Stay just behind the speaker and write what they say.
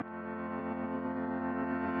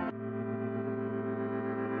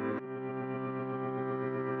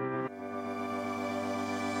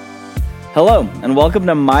Hello, and welcome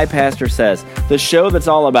to My Pastor Says, the show that's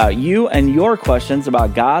all about you and your questions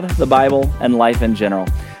about God, the Bible, and life in general.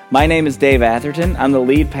 My name is Dave Atherton. I'm the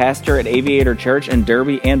lead pastor at Aviator Church in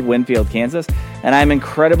Derby and Winfield, Kansas, and I'm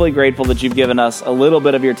incredibly grateful that you've given us a little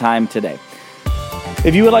bit of your time today.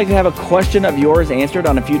 If you would like to have a question of yours answered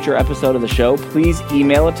on a future episode of the show, please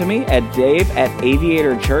email it to me at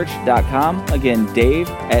dave@aviatorchurch.com. Again,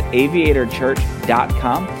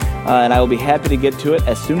 dave@aviatorchurch.com. And I will be happy to get to it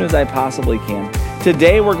as soon as I possibly can.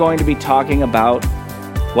 Today we're going to be talking about,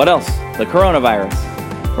 what else? The coronavirus.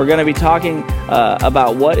 We're going to be talking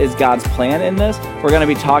about what is God's plan in this. We're going to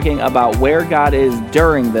be talking about where God is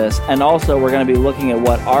during this. And also we're going to be looking at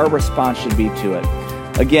what our response should be to it.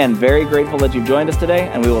 Again, very grateful that you've joined us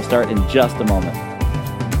today, and we will start in just a moment.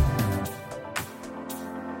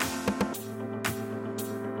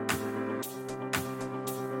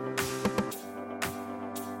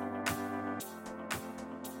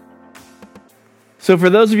 So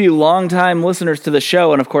for those of you longtime listeners to the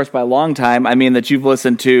show, and of course by long time, I mean that you've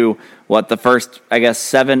listened to, the first,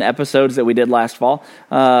 7 episodes that we did last fall,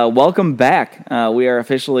 welcome back. We are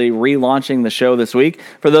officially relaunching the show this week.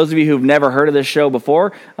 For those of you who've never heard of this show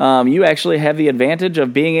before, you actually have the advantage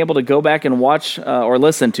of being able to go back and watch,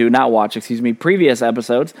 previous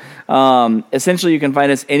episodes. Essentially, you can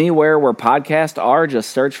find us anywhere where podcasts are. Just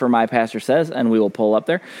search for My Pastor Says, and we will pull up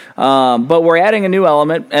there. But we're adding a new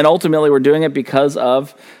element, and ultimately we're doing it because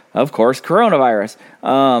of course, coronavirus,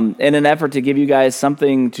 in an effort to give you guys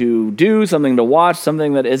something to do, something to watch,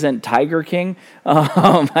 something that isn't Tiger King.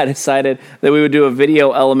 I decided that we would do a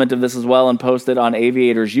video element of this as well and post it on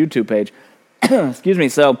Aviator's YouTube page. Excuse me.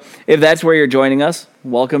 So if that's where you're joining us,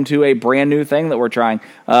 welcome to a brand new thing that we're trying.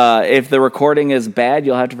 If the recording is bad,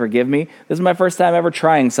 you'll have to forgive me. This is my first time ever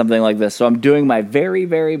trying something like this, so I'm doing my very,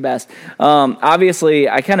 very best. Obviously,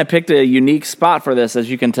 I kind of picked a unique spot for this,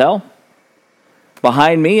 as you can tell.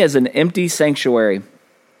 Behind me is an empty sanctuary.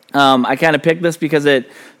 I kind of picked this because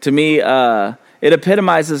it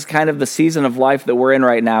epitomizes kind of the season of life that we're in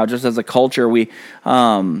right now. Just as a culture, we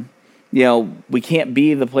can't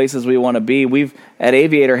be the places we want to be. We've at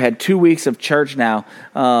Aviator had 2 weeks of church now,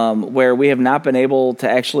 where we have not been able to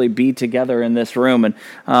actually be together in this room. And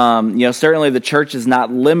certainly the church is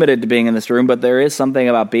not limited to being in this room, but there is something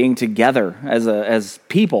about being together as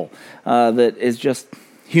people that is just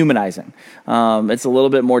humanizing. It's a little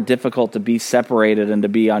bit more difficult to be separated and to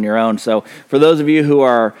be on your own. So for those of you who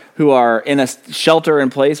are in a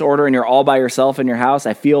shelter-in-place order and you're all by yourself in your house,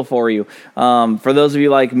 I feel for you. For those of you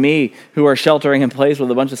like me who are sheltering in place with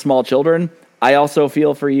a bunch of small children, I also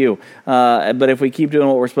feel for you. But if we keep doing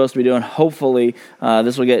what we're supposed to be doing, hopefully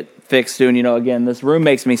this will get fixed soon. Again, this room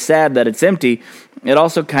makes me sad that it's empty. It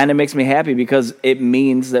also kind of makes me happy because it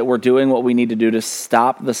means that we're doing what we need to do to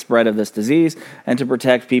stop the spread of this disease and to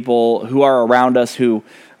protect people who are around us who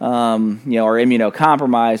are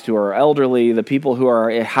immunocompromised, who are elderly, the people who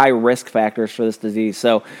are at high risk factors for this disease.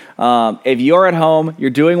 So if you're at home,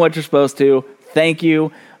 you're doing what you're supposed to, thank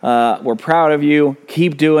you. We're proud of you.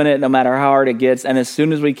 Keep doing it no matter how hard it gets. And as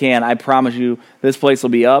soon as we can, I promise you, this place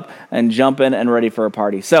will be up and jumping and ready for a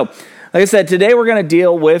party. So, like I said, today we're going to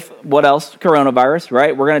deal with, what else? Coronavirus,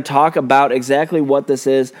 right? We're going to talk about exactly what this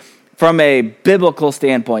is from a biblical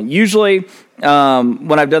standpoint. Usually,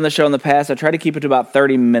 when I've done the show in the past, I try to keep it to about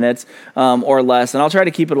 30 minutes or less, and I'll try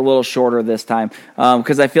to keep it a little shorter this time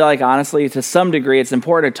because I feel like, honestly, to some degree, it's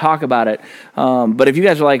important to talk about it. But if you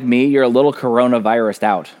guys are like me, you're a little coronavirused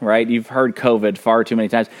out, right? You've heard COVID far too many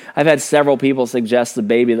times. I've had several people suggest the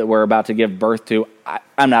baby that we're about to give birth to.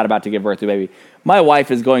 I'm not about to give birth to a baby. My wife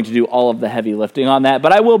is going to do all of the heavy lifting on that,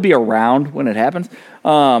 but I will be around when it happens,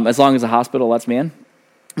 as long as the hospital lets me in.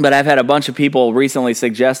 But I've had a bunch of people recently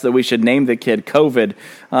suggest that we should name the kid COVID,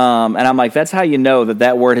 and I'm like, that's how you know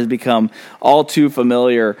that word has become all too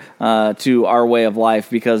familiar to our way of life,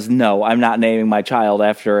 because no, I'm not naming my child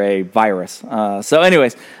after a virus. So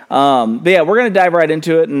anyways, but yeah, we're going to dive right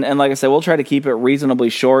into it, and like I said, we'll try to keep it reasonably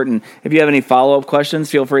short, and if you have any follow-up questions,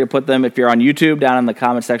 feel free to put them, if you're on YouTube, down in the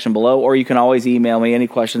comment section below, or you can always email me any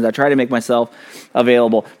questions. I try to make myself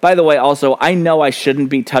available. By the way, also, I know I shouldn't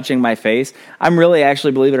be touching my face. I'm really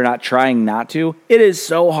actually, believe it or not, trying not to. It is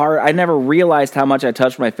so hard. I never realized how much I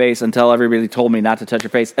touched my face until everybody told me not to touch your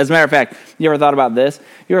face. As a matter of fact, you ever thought about this?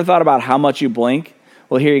 You ever thought about how much you blink?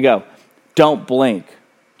 Well, here you go. Don't blink.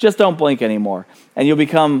 Just don't blink anymore. And you'll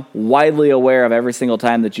become widely aware of every single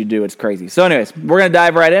time that you do. It's crazy. So anyways, we're going to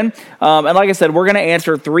dive right in. And like I said, we're going to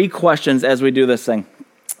answer 3 questions as we do this thing.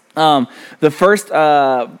 The first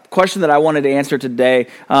question that I wanted to answer today,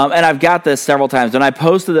 and I've got this several times. When I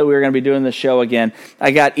posted that we were going to be doing this show again,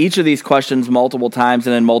 I got each of these questions multiple times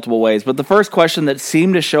and in multiple ways. But the first question that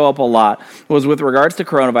seemed to show up a lot was with regards to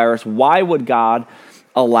coronavirus. Why would God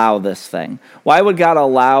allow this thing? Why would God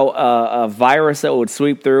allow a virus that would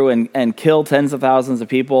sweep through and kill tens of thousands of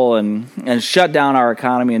people and shut down our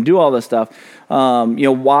economy and do all this stuff?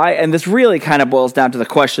 Why? And this really kind of boils down to the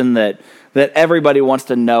question that everybody wants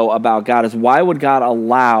to know about God is, why would God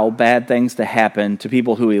allow bad things to happen to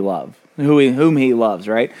people whom he loves,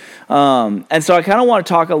 right? And so I kind of want to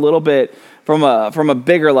talk a little bit from a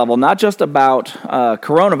bigger level, not just about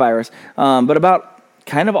coronavirus, but about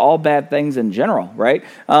kind of all bad things in general, right?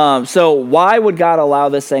 So why would God allow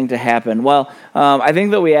this thing to happen? Well, I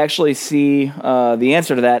think that we actually see the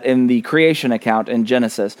answer to that in the creation account in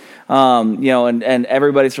Genesis. And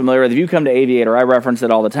everybody's familiar with it. If you come to Aviator, I reference it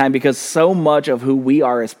all the time because so much of who we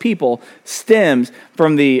are as people stems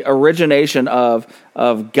from the origination of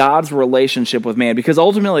God's relationship with man. Because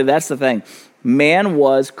ultimately, that's the thing. Man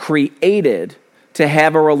was created to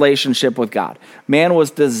have a relationship with God. Man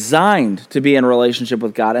was designed to be in a relationship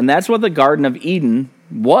with God, and that's what the Garden of Eden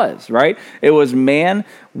was, right? It was man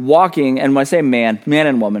walking, and when I say man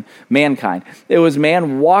and woman, mankind, it was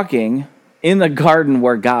man walking in the garden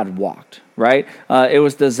where God walked, right? It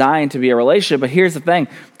was designed to be a relationship, but here's the thing.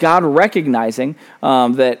 God recognizing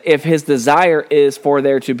that if his desire is for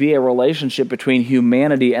there to be a relationship between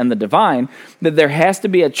humanity and the divine, that there has to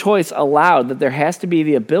be a choice allowed, that there has to be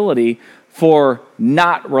the ability for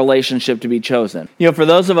not relationship to be chosen. For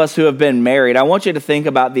those of us who have been married, I want you to think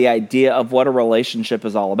about the idea of what a relationship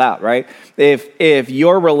is all about, right? If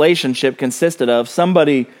your relationship consisted of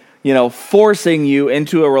somebody, forcing you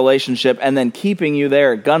into a relationship and then keeping you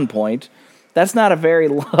there at gunpoint, that's not a very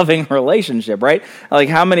loving relationship, right? Like,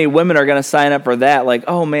 how many women are going to sign up for that? Like,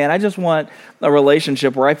 oh man, I just want a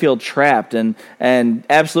relationship where I feel trapped and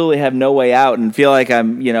absolutely have no way out and feel like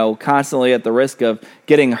I'm, constantly at the risk of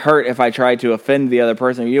getting hurt if I try to offend the other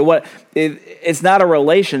person. It's not a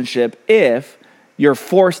relationship if you're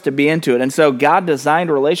forced to be into it. And so God designed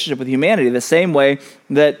a relationship with humanity the same way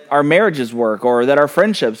that our marriages work or that our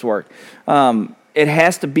friendships work. It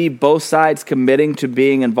has to be both sides committing to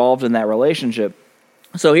being involved in that relationship.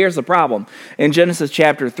 So here's the problem. In Genesis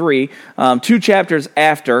chapter 3, 2 chapters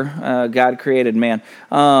after God created man,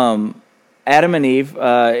 Adam and Eve,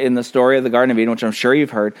 in the story of the Garden of Eden, which I'm sure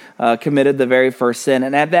you've heard, committed the very first sin.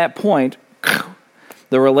 And at that point,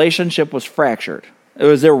 the relationship was fractured. It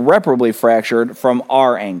was irreparably fractured from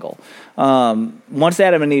our angle. Once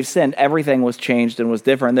Adam and Eve sinned, everything was changed and was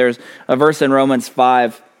different. There's a verse in Romans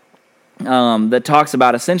 5 that talks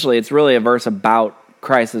about, essentially, it's really a verse about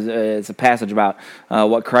Christ. It's a passage about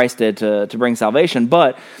what Christ did to bring salvation.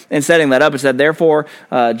 But in setting that up, it said, therefore,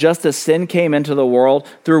 just as sin came into the world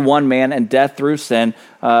through one man and death through sin,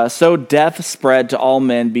 so death spread to all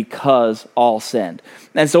men because all sinned.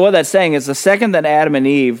 And so what that's saying is the second that Adam and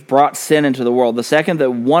Eve brought sin into the world, the second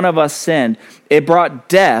that one of us sinned, it brought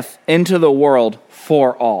death into the world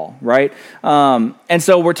for all, right? And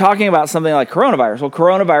so we're talking about something like coronavirus. Well,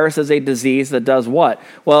 coronavirus is a disease that does what?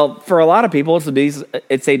 Well, for a lot of people,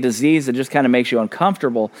 it's a disease that just kind of makes you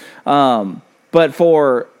uncomfortable. But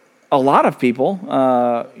for a lot of people,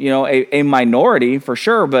 a minority for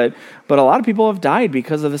sure, but a lot of people have died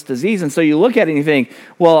because of this disease. And so you look at it and you think,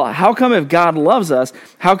 well, how come if God loves us,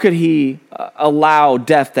 how could he allow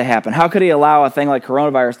death to happen? How could he allow a thing like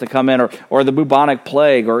coronavirus to come in or the bubonic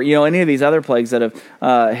plague or, any of these other plagues that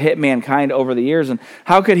have hit mankind over the years? And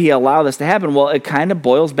how could he allow this to happen? Well, it kind of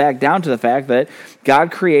boils back down to the fact that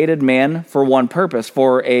God created man for one purpose,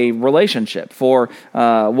 for a relationship, for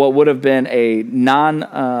what would have been a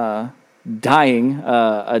dying,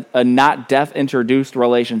 a not death-introduced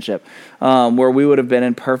relationship where we would have been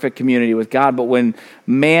in perfect community with God. But when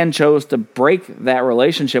man chose to break that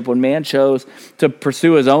relationship, when man chose to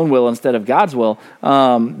pursue his own will instead of God's will,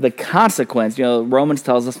 the consequence, Romans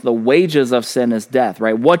tells us the wages of sin is death,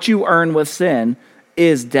 right? What you earn with sin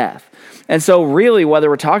is death. And so really, whether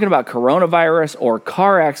we're talking about coronavirus or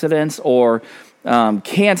car accidents or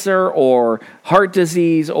cancer or heart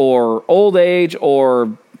disease or old age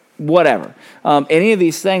or whatever, any of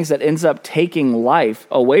these things that ends up taking life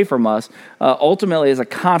away from us ultimately is a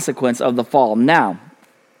consequence of the fall. Now,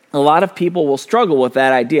 a lot of people will struggle with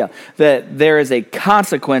that idea, that there is a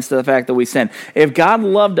consequence to the fact that we sin. If God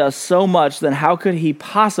loved us so much, then how could he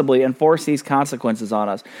possibly enforce these consequences on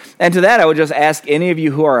us? And to that, I would just ask any of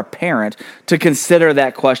you who are a parent to consider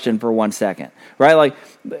that question for 1 second, right? Like,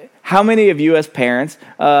 how many of you as parents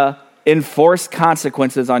enforce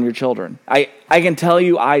consequences on your children. I can tell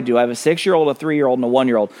you I do. I have a 6-year-old, a 3-year-old, and a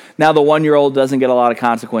 1-year-old. Now, the 1-year-old doesn't get a lot of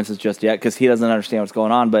consequences just yet because he doesn't understand what's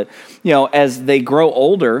going on. But, as they grow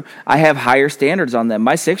older, I have higher standards on them.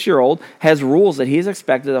 My 6-year-old has rules that he's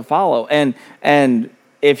expected to follow. And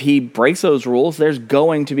if he breaks those rules, there's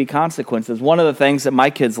going to be consequences. One of the things that my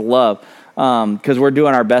kids love, because we're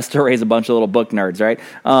doing our best to raise a bunch of little book nerds, right?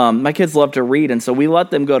 My kids love to read, and so we let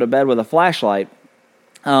them go to bed with a flashlight.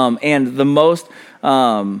 And the most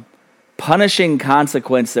punishing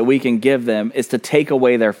consequence that we can give them is to take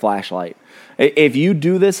away their flashlight. If you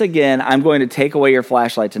do this again, I'm going to take away your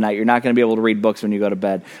flashlight tonight. You're not going to be able to read books when you go to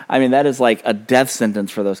bed. I mean, that is like a death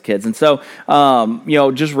sentence for those kids. And so,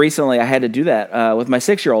 just recently I had to do that with my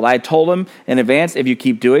 6-year-old. I told him in advance, if you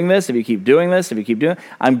keep doing this,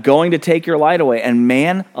 I'm going to take your light away. And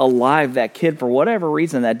man alive, that kid, for whatever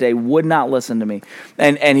reason that day, would not listen to me.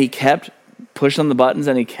 And he kept pushing the buttons,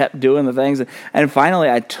 and he kept doing the things. And finally,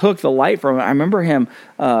 I took the light from him. I remember him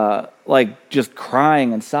just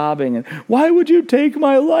crying and sobbing, and why would you take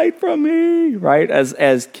my light from me? Right,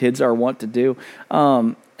 as kids are wont to do.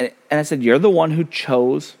 And I said, you're the one who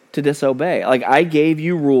chose to disobey. Like, I gave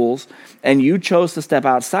you rules, and you chose to step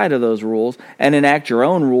outside of those rules and enact your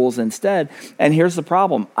own rules instead. And here's the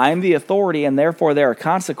problem: I'm the authority, and therefore there are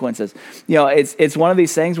consequences. It's one of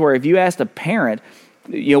these things where if you asked a parent,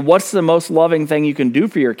 what's the most loving thing you can do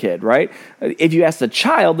for your kid, right? If you ask the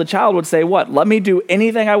child would say, what? Let me do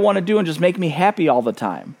anything I want to do and just make me happy all the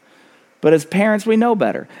time. But as parents, we know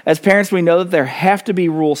better. As parents, we know that there have to be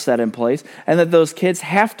rules set in place and that those kids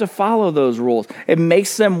have to follow those rules. It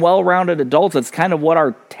makes them well-rounded adults. It's kind of what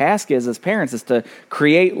our task is as parents, is to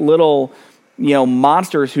create little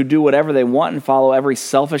monsters who do whatever they want and follow every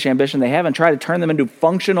selfish ambition they have and try to turn them into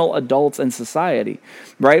functional adults in society,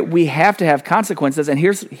 right? We have to have consequences. And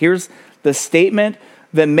here's the statement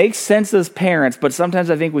that makes sense as parents, but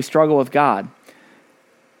sometimes I think we struggle with God.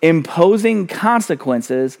 Imposing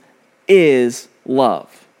consequences is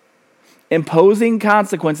love. Imposing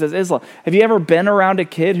consequences is love. Have you ever been around a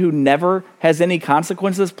kid who never has any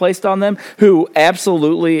consequences placed on them, who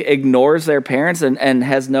absolutely ignores their parents and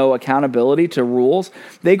has no accountability to rules?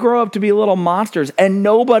 They grow up to be little monsters, and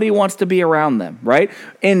nobody wants to be around them, right?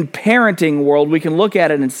 In parenting world, we can look at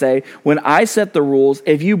it and say, when I set the rules,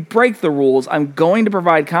 if you break the rules, I'm going to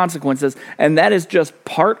provide consequences, and that is just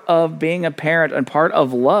part of being a parent and part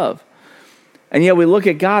of love. And yet we look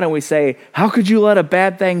at God and we say, how could you let a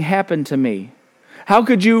bad thing happen to me? How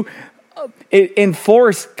could you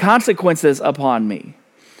enforce consequences upon me?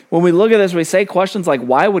 When we look at this, we say questions like,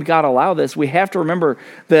 why would God allow this? We have to remember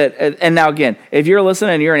that, and now again, if you're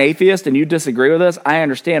listening and you're an atheist and you disagree with us, I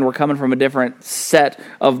understand we're coming from a different set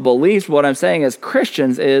of beliefs. What I'm saying as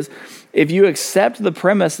Christians is, if you accept the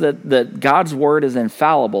premise that God's word is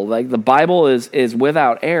infallible, like the Bible is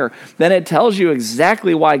without error, then it tells you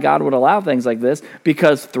exactly why God would allow things like this,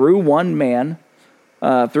 because through one man's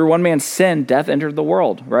sin, death entered the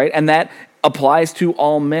world, right? And that applies to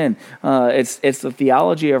all men. It's the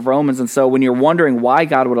theology of Romans. And so when you're wondering why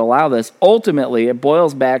God would allow this, ultimately it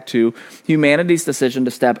boils back to humanity's decision to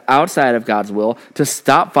step outside of God's will, to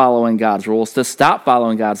stop following God's rules, to stop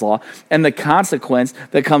following God's law, and the consequence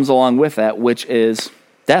that comes along with that, which is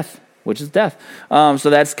death. So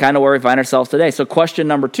that's kind of where we find ourselves today. So question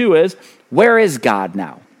number 2 is, where is God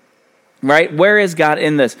now? Right? Where is God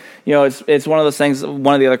in this? It's one of those things,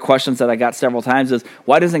 one of the other questions that I got several times is,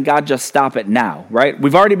 why doesn't God just stop it now? Right?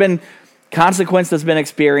 We've already consequence has been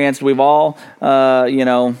experienced. We've all,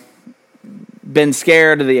 been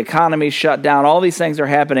scared. The economy shut down. All these things are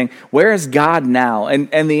happening. Where is God now?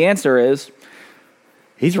 And the answer is,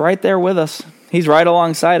 he's right there with us. He's right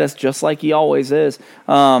alongside us, just like he always is.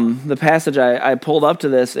 The passage I pulled up to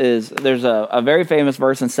this is, there's a very famous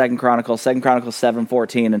verse in 2 Chronicles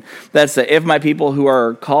 7:14, and that's that if my people who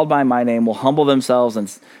are called by my name will humble themselves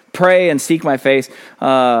and pray and seek my face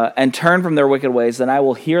and turn from their wicked ways, then I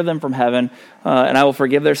will hear them from heaven and I will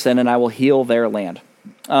forgive their sin and I will heal their land.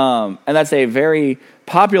 And that's a very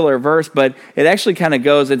popular verse, but it actually kind of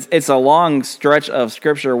goes, it's a long stretch of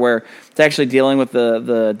scripture where it's actually dealing with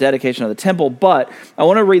the dedication of the temple, but I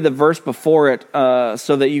want to read the verse before it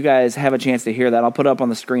so that you guys have a chance to hear that. I'll put it up on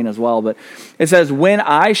the screen as well, but it says, when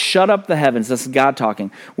I shut up the heavens, this is God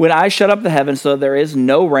talking, when I shut up the heavens so there is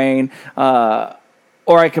no rain, or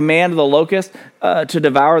I command the locust to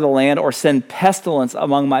devour the land, or send pestilence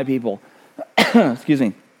among my people, excuse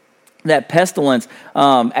me, that pestilence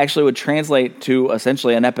actually would translate to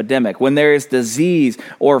essentially an epidemic. When there is disease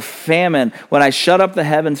or famine, when I shut up the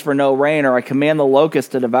heavens for no rain, or I command the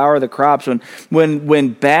locusts to devour the crops, when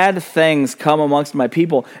bad things come amongst my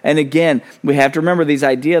people. And again, we have to remember these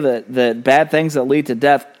idea that bad things that lead to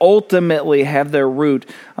death ultimately have their root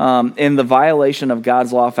in the violation of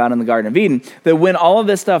God's law found in the Garden of Eden. That when all of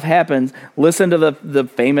this stuff happens, listen to the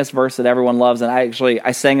famous verse that everyone loves. And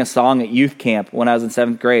I sang a song at youth camp when I was in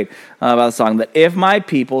 7th grade about the song, that if my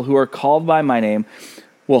people who are called by my name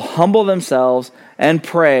will humble themselves and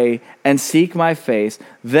pray and seek my face,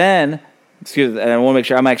 then, and I want to make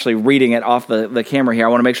sure I'm actually reading it off the camera here. I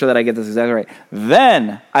want to make sure that I get this exactly right.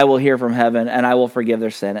 Then I will hear from heaven and I will forgive their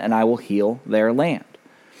sin and I will heal their land.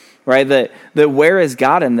 Right? That where is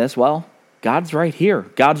God in this? Well, God's right here.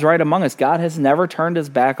 God's right among us. God has never turned his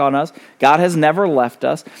back on us. God has never left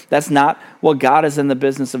us. That's not what God is in the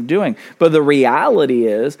business of doing. But the reality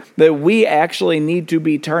is that we actually need to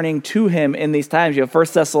be turning to him in these times.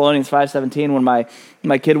 1 Thessalonians 5:17, when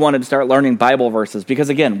my kid wanted to start learning Bible verses, because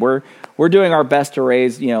again, we're doing our best to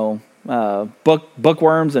raise,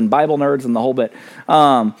 bookworms and Bible nerds and the whole bit.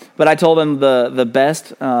 But I told him the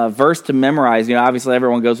best verse to memorize. Obviously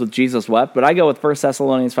everyone goes with Jesus wept, but I go with 1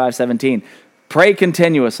 Thessalonians 5:17. Pray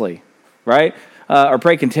continuously, right? Or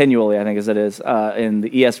pray continually, I think as it is in the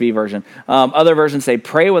ESV version. Other versions say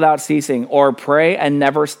pray without ceasing, or pray and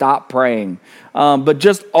never stop praying. But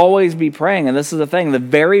just always be praying. And this is the thing, the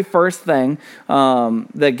very first thing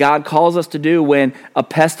that God calls us to do when a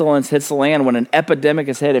pestilence hits the land, when an epidemic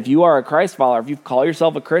is hit, if you are a Christ follower, if you call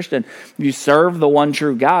yourself a Christian, if you serve the one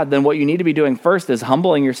true God, then what you need to be doing first is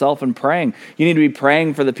humbling yourself and praying. You need to be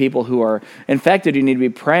praying for the people who are infected. You need to be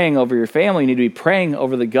praying over your family. You need to be praying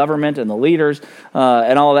over the government and the leaders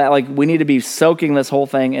and all of that. Like, we need to be soaking this whole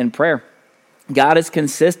thing in prayer. God is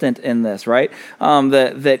consistent in this, right?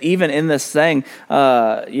 That even in this thing,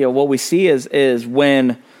 what we see is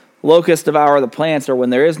when locusts devour the plants, or when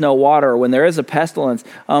there is no water, or when there is a pestilence,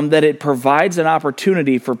 that it provides an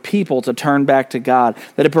opportunity for people to turn back to God,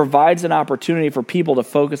 that it provides an opportunity for people to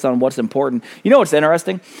focus on what's important. You know what's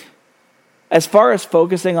interesting? As far as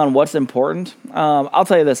focusing on what's important, I'll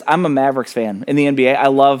tell you this, I'm a Mavericks fan in the NBA. I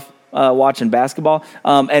love watching basketball.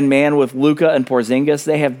 And man, with Luka and Porzingis,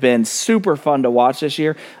 they have been super fun to watch this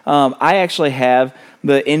year. I actually have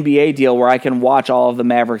the NBA deal where I can watch all of the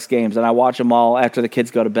Mavericks games, and I watch them all after the kids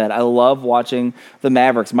go to bed. I love watching the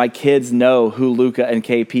Mavericks. My kids know who Luka and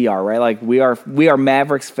KP are, right? Like, we are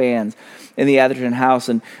Mavericks fans in the Atherton house.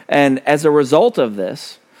 And as a result of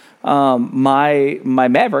this, my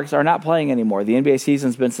Mavericks are not playing anymore. The NBA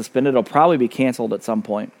season's been suspended. It'll probably be canceled at some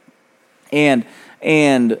point. And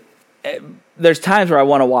there's times where I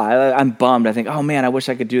want to watch. I'm bummed. I think, oh man, I wish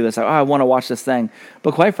I could do this. I want to watch this thing.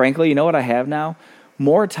 But quite frankly, you know what I have now?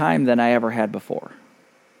 More time than I ever had before.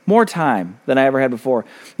 More time than I ever had before.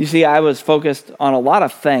 You see, I was focused on a lot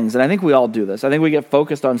of things, and I think we all do this. I think we get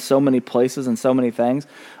focused on so many places and so many things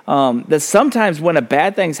that sometimes when a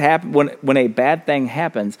bad thing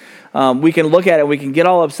happens, we can look at it, we can get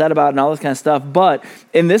all upset about it and all this kind of stuff. But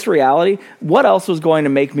in this reality, what else was going to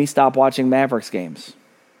make me stop watching Mavericks games?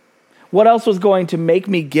 What else was going to make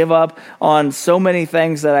me give up on so many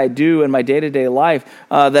things that I do in my day-to-day life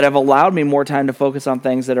that have allowed me more time to focus on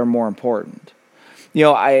things that are more important?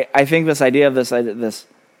 I think this idea of this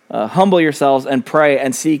humble yourselves and pray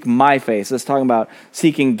and seek my face. It's talking about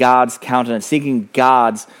seeking God's countenance, seeking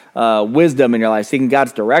God's wisdom in your life, seeking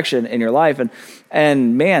God's direction in your life.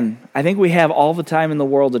 And man, I think we have all the time in the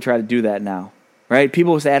world to try to do that now, right?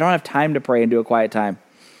 People who say, I don't have time to pray and do a quiet time.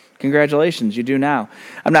 Congratulations, you do now.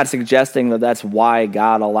 I'm not suggesting that that's why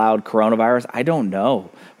God allowed coronavirus. I don't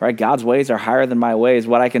know, right? God's ways are higher than my ways.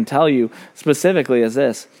 What I can tell you specifically is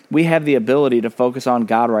this. We have the ability to focus on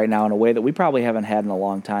God right now in a way that we probably haven't had in a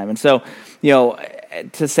long time. And so,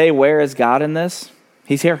 to say, where is God in this?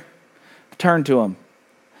 He's here. Turn to him.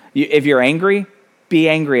 If you're angry, be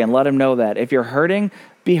angry and let him know that. If you're hurting,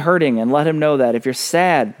 be hurting and let him know that. If you're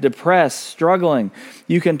sad, depressed, struggling,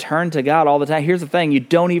 you can turn to God all the time. Here's the thing. You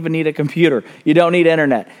don't even need a computer. You don't need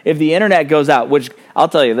internet. If the internet goes out, which I'll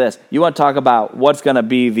tell you this, you want to talk about what's going to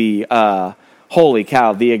be the, holy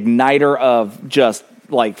cow, the igniter of just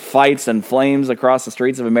like fights and flames across the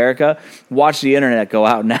streets of America, watch the internet go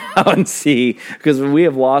out now and see, because we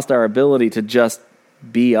have lost our ability to just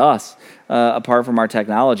be us apart from our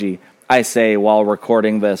technology. I say while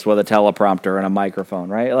recording this with a teleprompter and a microphone,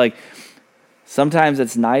 right? Like, sometimes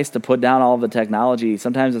it's nice to put down all of the technology.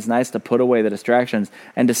 Sometimes it's nice to put away the distractions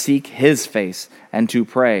and to seek his face and to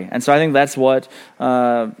pray. And so I think that's what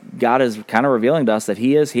God is kind of revealing to us, that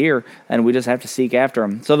he is here and we just have to seek after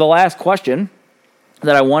him. So the last question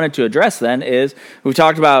that I wanted to address then is we've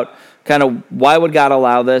talked about kind of why would God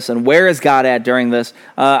allow this and where is God at during this.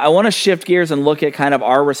 I want to shift gears and look at kind of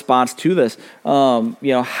our response to this.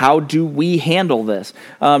 How do we handle this?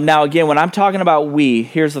 Now, again, when I'm talking about we,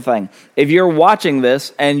 here's the thing. If you're watching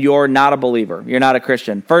this and you're not a believer, you're not a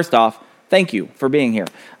Christian, first off, thank you for being here.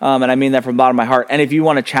 And I mean that from the bottom of my heart. And if you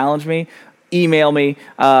want to challenge me, email me,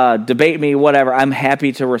 debate me, whatever. I'm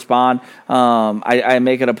happy to respond. I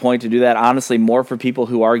make it a point to do that, honestly, more for people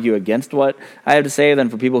who argue against what I have to say than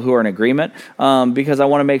for people who are in agreement, because I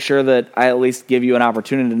want to make sure that I at least give you an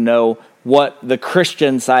opportunity to know what the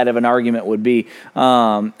Christian side of an argument would be.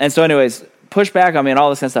 And so anyways, push back on me and all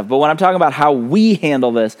this kind of stuff. But when I'm talking about how we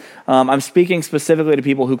handle this, I'm speaking specifically to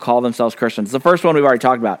people who call themselves Christians. The first one we've already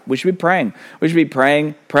talked about. We should be praying. We should be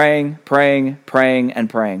praying, and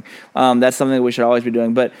praying. That's something that we should always be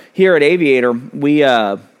doing. But here at Aviator, we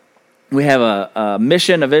have a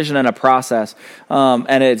mission, a vision, and a process,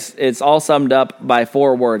 and it's all summed up by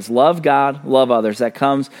 4 words: love God, love others. That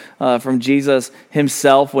comes from Jesus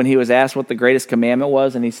himself when he was asked what the greatest commandment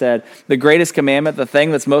was, and he said, the greatest commandment, the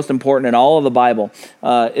thing that's most important in all of the Bible,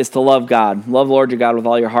 is to love God. Love the Lord your God with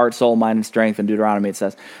all your heart, soul, mind, and strength, in Deuteronomy it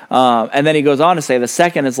says. And then he goes on to say, the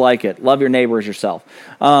second is like it: love your neighbor as yourself.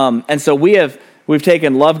 And so We've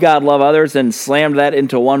taken love God, love others, and slammed that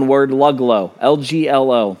into one word, Luglo,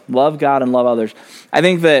 L-G-L-O, love God and love others. I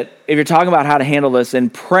think that if you're talking about how to handle this in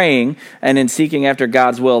praying and in seeking after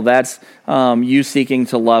God's will, that's you seeking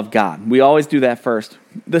to love God. We always do that first.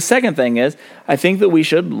 The second thing is, I think that we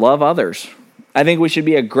should love others. I think we should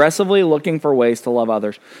be aggressively looking for ways to love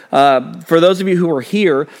others. For those of you who were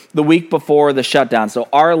here the week before the shutdown, so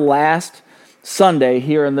our last Sunday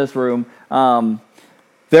here in this room,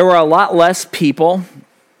 there were a lot less people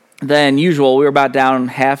than usual. We were about down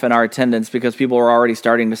half in our attendance because people were already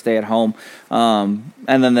starting to stay at home. And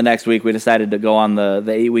then the next week we decided to go on the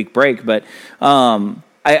 8-week break. But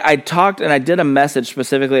I talked and I did a message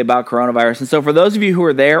specifically about coronavirus. And so for those of you who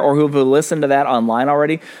are there or who have listened to that online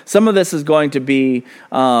already, some of this is going to be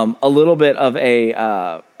a little bit of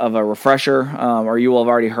a refresher, or you will have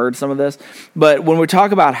already heard some of this. But when we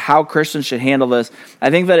talk about how Christians should handle this, I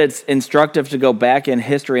think that it's instructive to go back in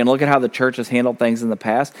history and look at how the church has handled things in the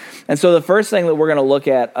past. And so the first thing that we're going to look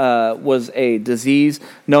at was a disease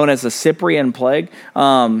known as the Cyprian plague.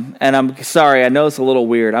 And I'm sorry, I know it's a little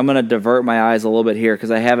weird. I'm going to divert my eyes a little bit here because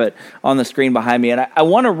I have it on the screen behind me. And I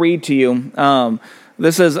want to read to you,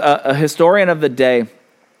 this is a historian of the day,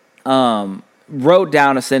 wrote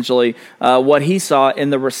down essentially what he saw in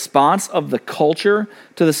the response of the culture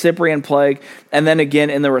to the Cyprian plague, and then again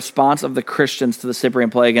in the response of the Christians to the Cyprian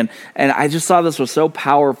plague. And I just saw this was so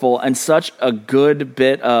powerful and such a good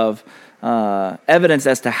bit of evidence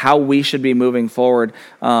as to how we should be moving forward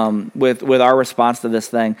with our response to this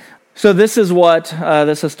thing. So this is what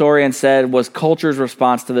this historian said was culture's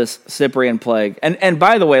response to this Cyprian plague. And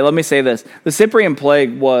by the way, let me say this. The Cyprian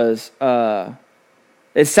plague was...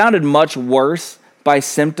 it sounded much worse by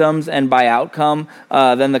symptoms and by outcome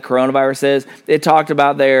than the coronavirus is. It talked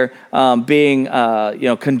about there being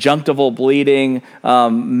conjunctival bleeding,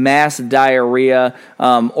 mass diarrhea,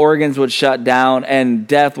 organs would shut down, and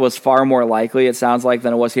death was far more likely, it sounds like,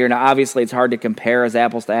 than it was here. Now, obviously, it's hard to compare as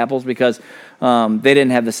apples to apples because they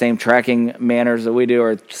didn't have the same tracking manners that we do,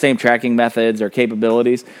 or same tracking methods or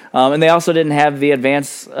capabilities. And they also didn't have the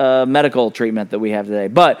advanced medical treatment that we have today.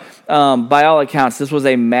 But by all accounts, this was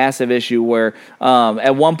a massive issue where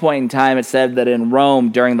at one point in time it said that in Rome,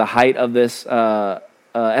 during the height of this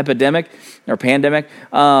epidemic or pandemic,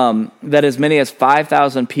 that as many as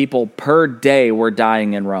 5,000 people per day were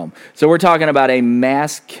dying in Rome. So we're talking about a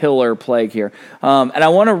mass killer plague here. And I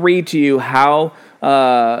want to read to you how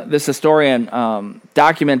this historian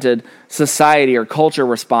documented society or culture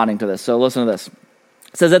responding to this. So listen to this.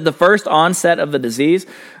 It says, at the first onset of the disease,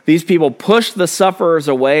 these people pushed the sufferers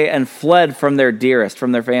away and fled from their dearest,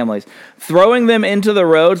 from their families, throwing them into the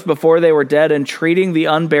roads before they were dead and treating the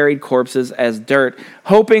unburied corpses as dirt,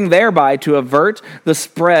 hoping thereby to avert the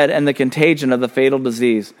spread and the contagion of the fatal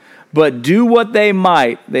disease. But do what they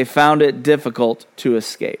might, they found it difficult to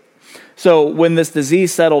escape. So when this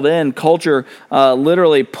disease settled in, culture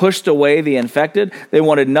literally pushed away the infected. They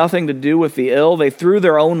wanted nothing to do with the ill. They threw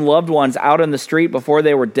their own loved ones out in the street before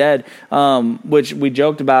they were dead, which we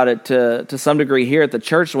joked about it to some degree here at the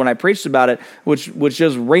church when I preached about it, which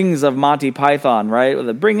just rings of Monty Python, right? With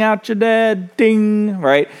the bring out your dead, ding,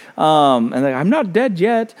 right? And they're like, I'm not dead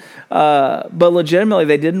yet. But legitimately,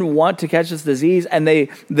 they didn't want to catch this disease, and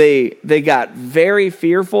they got very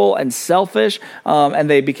fearful and selfish, and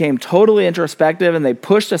they became totally totally introspective, and they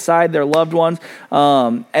pushed aside their loved ones.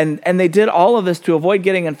 And they did all of this to avoid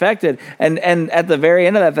getting infected. And at the very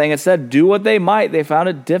end of that thing, it said, do what they might, they found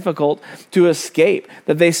it difficult to escape,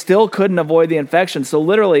 that they still couldn't avoid the infection. So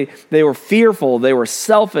literally, they were fearful, they were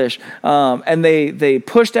selfish, and they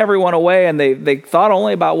pushed everyone away, and they thought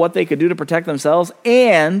only about what they could do to protect themselves,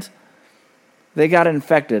 and they got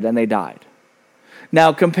infected and they died.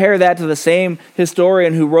 Now compare that to the same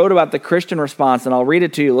historian who wrote about the Christian response, and I'll read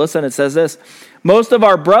it to you. Listen, it says this: most of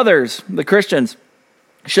our brothers, the Christians,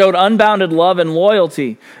 showed unbounded love and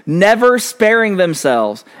loyalty, never sparing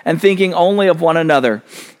themselves and thinking only of one another.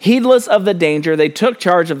 Heedless of the danger, they took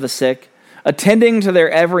charge of the sick, attending to their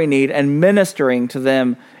every need and ministering to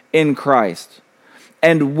them in Christ.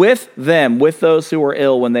 And with them, with those who were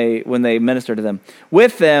ill when they ministered to them,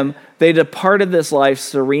 with them they departed this life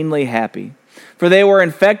serenely happy. For they were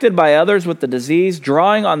infected by others with the disease,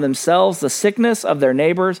 drawing on themselves the sickness of their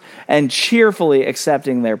neighbors and cheerfully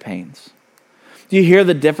accepting their pains. Do you hear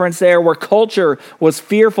the difference there? Where culture was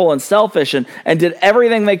fearful and selfish and did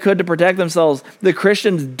everything they could to protect themselves, the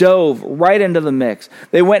Christians dove right into the mix.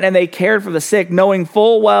 They went and they cared for the sick, knowing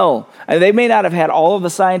full well, and they may not have had all of the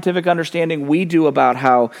scientific understanding we do about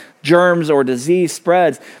how germs or disease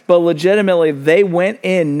spreads, but legitimately they went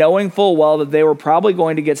in knowing full well that they were probably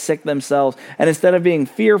going to get sick themselves, and instead of being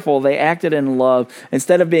fearful, they acted in love.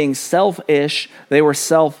 Instead of being selfish, they were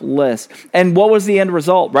selfless. And what was the end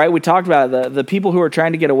result, right? We talked about it. The people who were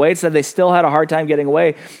trying to get away, it said they still had a hard time getting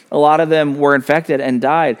away. A lot of them were infected and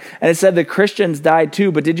died. And it said the Christians died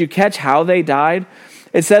too, but did you catch how they died?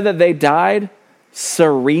 It said that they died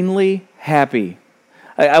serenely happy.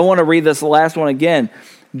 I want to read this last one again.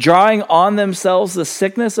 Drawing on themselves the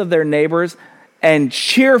sickness of their neighbors and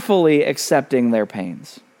cheerfully accepting their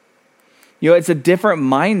pains. You know, it's a different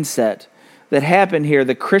mindset that happened here.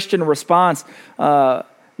 The Christian response,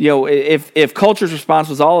 if culture's response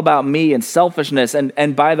was all about me and selfishness,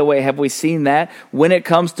 and by the way, have we seen that when it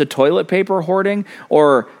comes to toilet paper hoarding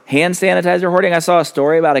or hand sanitizer hoarding? I saw a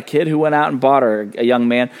story about a kid who went out and bought, or a young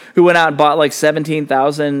man who went out and bought like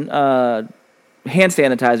 17,000 hand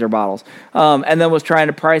sanitizer bottles, and then was trying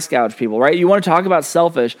to price gouge people, right? You want to talk about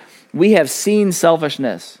selfish. We have seen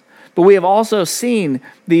selfishness, but we have also seen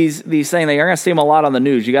these things. You're going to see them a lot on the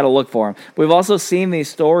news. You got to look for them. We've also seen these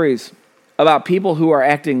stories about people who are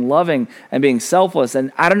acting loving and being selfless.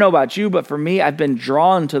 And I don't know about you, but for me, I've been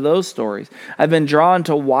drawn to those stories. I've been drawn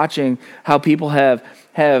to watching how people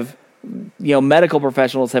have medical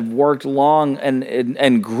professionals have worked long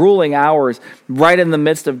and grueling hours right in the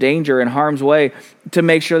midst of danger and harm's way to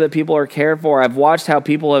make sure that people are cared for. I've watched how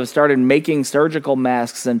people have started making surgical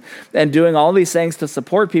masks and doing all these things to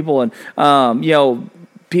support people. And,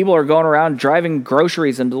 people are going around driving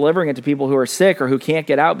groceries and delivering it to people who are sick or who can't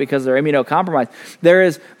get out because they're immunocompromised.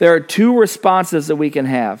 There are two responses that we can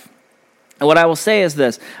have. And what I will say is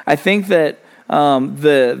this. I think that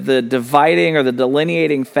the dividing or the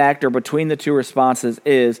delineating factor between the two responses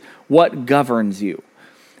is what governs you.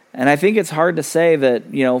 And I think it's hard to say that,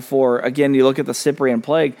 again, you look at the Cyprian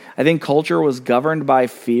plague, I think culture was governed by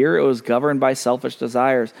fear. It was governed by selfish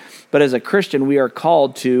desires. But as a Christian, we are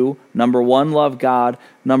called to, number one, love God.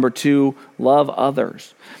 Number two, love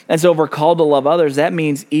others. And so if we're called to love others, that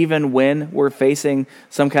means even when we're facing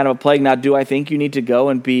some kind of a plague. Now, do I think you need to go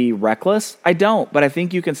and be reckless? I don't, but I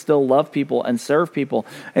think you can still love people and serve people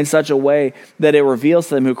in such a way that it reveals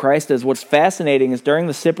to them who Christ is. What's fascinating is during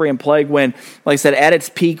the Cyprian plague, when, like I said, at its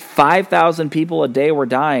peak, 5,000 people a day were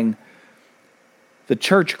dying, the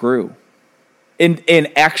church grew. In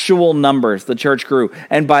actual numbers, the church grew.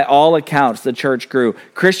 And by all accounts, the church grew.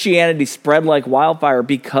 Christianity spread like wildfire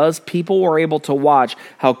because people were able to watch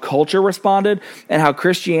how culture responded and how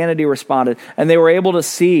Christianity responded. And they were able to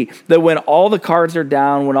see that when all the cards are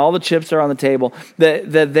down, when all the chips are on the table,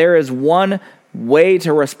 that there is one way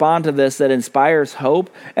to respond to this that inspires hope,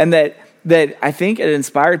 and that I think it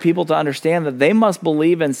inspired people to understand that they must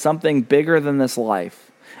believe in something bigger than this life.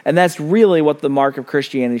 And that's really what the mark of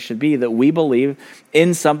Christianity should be, that we believe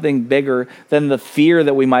in something bigger than the fear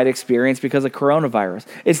that we might experience because of coronavirus.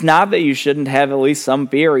 It's not that you shouldn't have at least some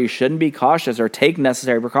fear, or you shouldn't be cautious or take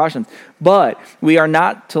necessary precautions, but we are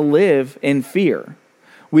not to live in fear.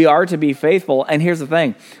 We are to be faithful, and here's the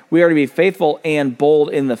thing, we are to be faithful and bold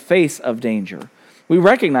in the face of danger. We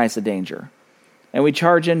recognize the danger, and we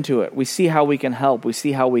charge into it. We see how we can help. We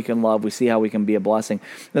see how we can love. We see how we can be a blessing.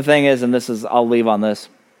 The thing is, and I'll leave on this,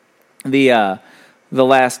 the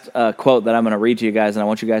last quote that I'm going to read to you guys, and I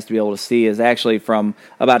want you guys to be able to see, is actually from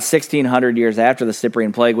about 1,600 years after the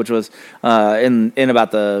Cyprian plague, which was in about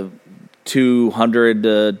the 200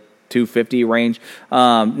 to 250 range.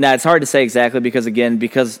 Now, it's hard to say exactly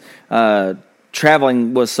because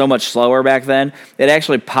traveling was so much slower back then, it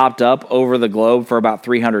actually popped up over the globe for about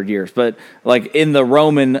 300 years. But like in the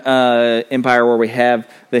Roman Empire, where we have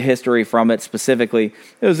the history from it specifically,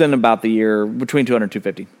 it was in about the year between 200 and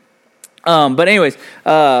 250. But anyways,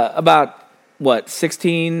 about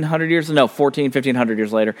 1,500 years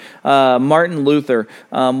later, Martin Luther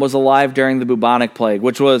was alive during the bubonic plague,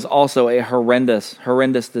 which was also a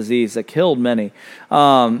horrendous disease that killed many.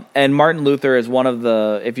 And Martin Luther is one of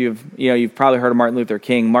the, if you've probably heard of Martin Luther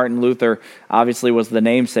King. Martin Luther obviously was the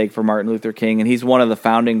namesake for Martin Luther King, and he's one of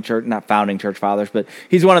the not founding church fathers, but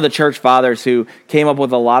he's one of the church fathers who came up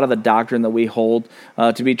with a lot of the doctrine that we hold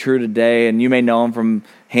to be true today. And you may know him from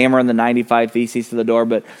hammering the 95 Theses to the door,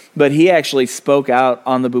 but he actually spoke out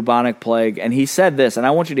on the bubonic plague, and he said this, and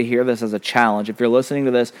I want you to hear this as a challenge. If you're listening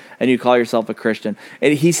to this and you call yourself a Christian,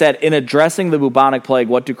 and he said, in addressing the bubonic plague,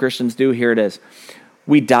 what do Christians do? Here it is.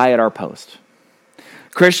 We die at our post.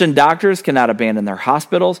 Christian doctors cannot abandon their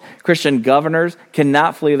hospitals. Christian governors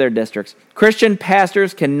cannot flee their districts. Christian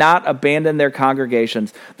pastors cannot abandon their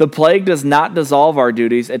congregations. The plague does not dissolve our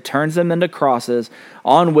duties. It turns them into crosses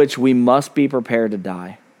on which we must be prepared to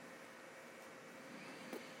die.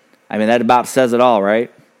 I mean, that about says it all,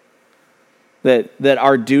 right? That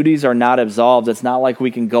our duties are not absolved. It's not like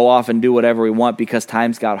we can go off and do whatever we want because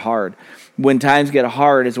times got hard. When times get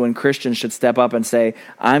hard is when Christians should step up and say,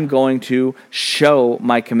 I'm going to show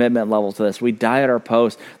my commitment level to this. We die at our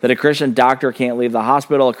post. That a Christian doctor can't leave the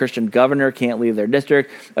hospital, a Christian governor can't leave their district,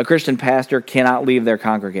 a Christian pastor cannot leave their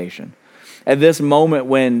congregation. At this moment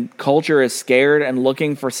when culture is scared and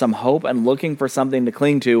looking for some hope and looking for something to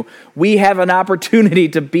cling to, we have an opportunity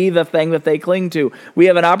to be the thing that they cling to. We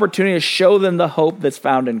have an opportunity to show them the hope that's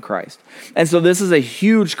found in Christ. And so this is a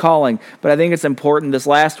huge calling, but I think it's important. This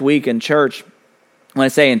last week in church, when I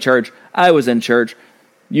say in church, I was in church.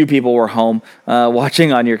 You people were home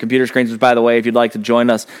watching on your computer screens, which, by the way, if you'd like to join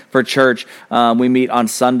us for church, we meet on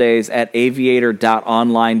Sundays at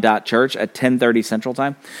aviator.online.church at 10:30 Central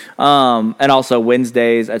Time, and also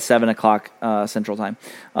Wednesdays at 7 o'clock Central Time,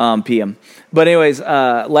 p.m. But anyways,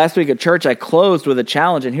 last week at church, I closed with a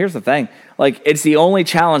challenge, and here's the thing. Like, it's the only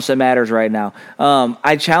challenge that matters right now.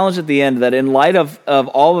 I challenged at the end that in light of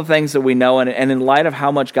all the things that we know and in light of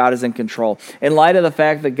how much God is in control, in light of the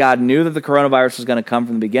fact that God knew that the coronavirus was going to come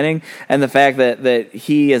from the beginning and the fact that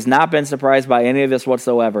he has not been surprised by any of this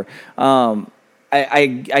whatsoever, I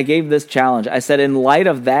gave this challenge. I said, in light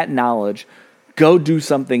of that knowledge, go do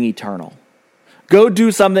something eternal. Go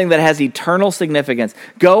do something that has eternal significance.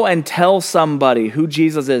 Go and tell somebody who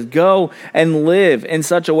Jesus is. Go and live in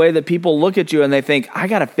such a way that people look at you and they think, I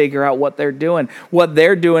got to figure out what they're doing. What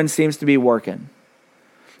they're doing seems to be working.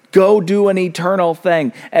 Go do an eternal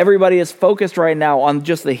thing. Everybody is focused right now on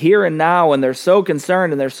just the here and now, and they're so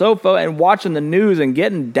concerned, and they're so and watching the news and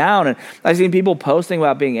getting down. And I've seen people posting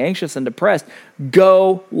about being anxious and depressed.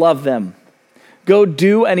 Go love them. Go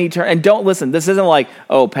do an eternal, and don't listen. This isn't like,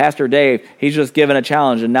 oh, Pastor Dave, he's just given a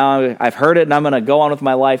challenge, and now I've heard it, and I'm going to go on with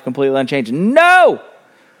my life completely unchanged. No!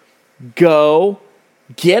 Go,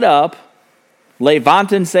 get up,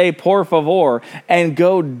 levántense por favor, and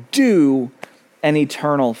go do an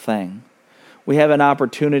eternal thing. We have an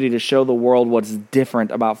opportunity to show the world what's different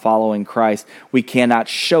about following Christ. We cannot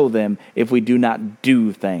show them if we do not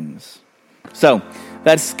do things. So,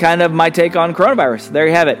 that's kind of my take on coronavirus. There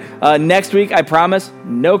you have it. Next week, I promise,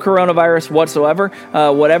 no coronavirus whatsoever.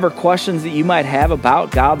 Whatever questions that you might have about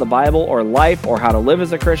God, the Bible, or life, or how to live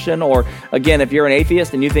as a Christian, or again, if you're an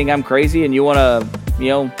atheist and you think I'm crazy and you want to,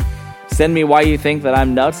 send me why you think that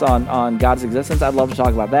I'm nuts on God's existence, I'd love to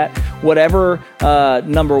talk about that. Whatever,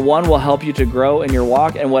 number one, will help you to grow in your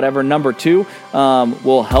walk, and whatever, number two,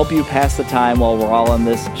 will help you pass the time while we're all in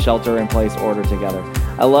this shelter-in-place order together.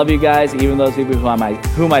 I love you guys, even those people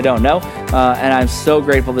whom I don't know, and I'm so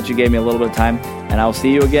grateful that you gave me a little bit of time, and I will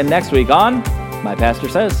see you again next week on My Pastor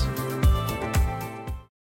Says.